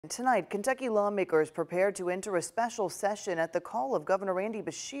Tonight, Kentucky lawmakers prepared to enter a special session at the call of Governor Andy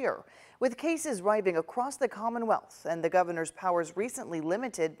Beshear. With cases rising across the Commonwealth and the governor's powers recently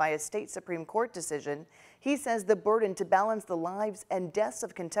limited by a state Supreme Court decision, he says the burden to balance the lives and deaths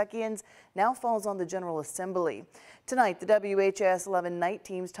of Kentuckians now falls on the General Assembly. Tonight, the WHAS 11 night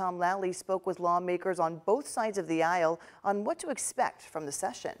team's Tom Lally spoke with lawmakers on both sides of the aisle on what to expect from the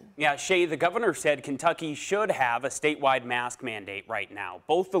session. Yeah, Shay, the governor said Kentucky should have a statewide mask mandate right now.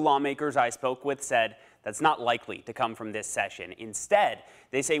 Both the lawmakers I spoke with said that's not likely to come from this session. Instead,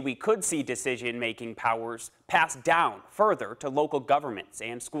 they say we could see decision-making powers passed down further to local governments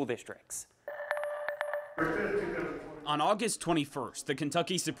and school districts. On August 21st, the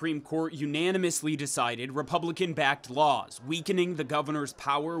Kentucky Supreme Court unanimously decided Republican-backed laws weakening the governor's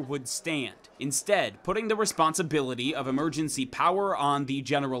power would stand, instead putting the responsibility of emergency power on the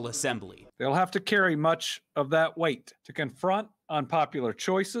General Assembly. They'll have to carry much of that weight to confront unpopular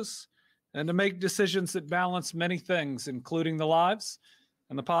choices and to make decisions that balance many things, including the lives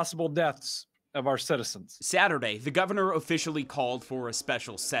and the possible deaths of our citizens. Saturday, the governor officially called for a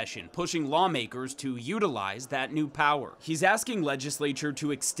special session, pushing lawmakers to utilize that new power. He's asking legislature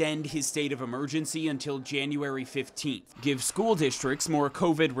to extend his state of emergency until January 15th, give school districts more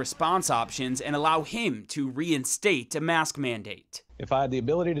COVID response options, and allow him to reinstate a mask mandate. If I had the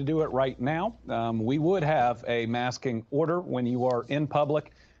ability to do it right now, we would have a masking order when you are in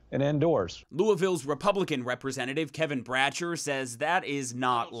public and indoors. Louisville's Republican representative Kevin Bratcher says that is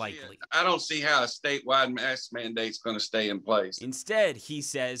not likely. I don't see how a statewide mask mandate is going to stay in place. Instead, he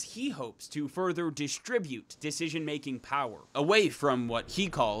says he hopes to further distribute decision-making power away from what he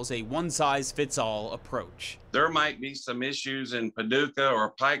calls a one-size-fits-all approach. There might be some issues in Paducah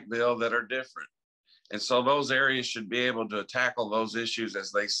or Pikeville that are different. And so those areas should be able to tackle those issues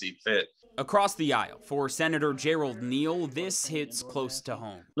as they see fit. Across the aisle, for Senator Gerald Neal, this hits close to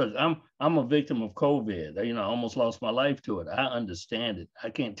home. Look, I'm a victim of COVID. I almost lost my life to it. I understand it. I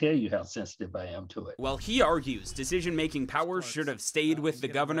can't tell you how sensitive I am to it. While he argues decision-making powers should have stayed with the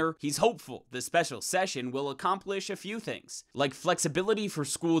governor, he's hopeful the special session will accomplish a few things, like flexibility for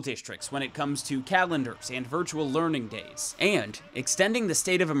school districts when it comes to calendars and virtual learning days, and extending the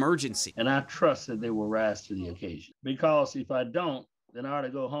state of emergency. And I trust that they will rise to the occasion, because if I don't, then I ought to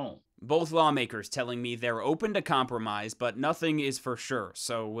go home. Both lawmakers telling me they're open to compromise, but nothing is for sure,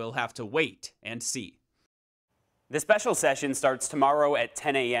 so we'll have to wait and see. The special session starts tomorrow at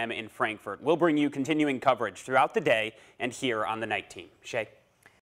 10 a.m. in Frankfort. We'll bring you continuing coverage throughout the day and here on the night team. Shay?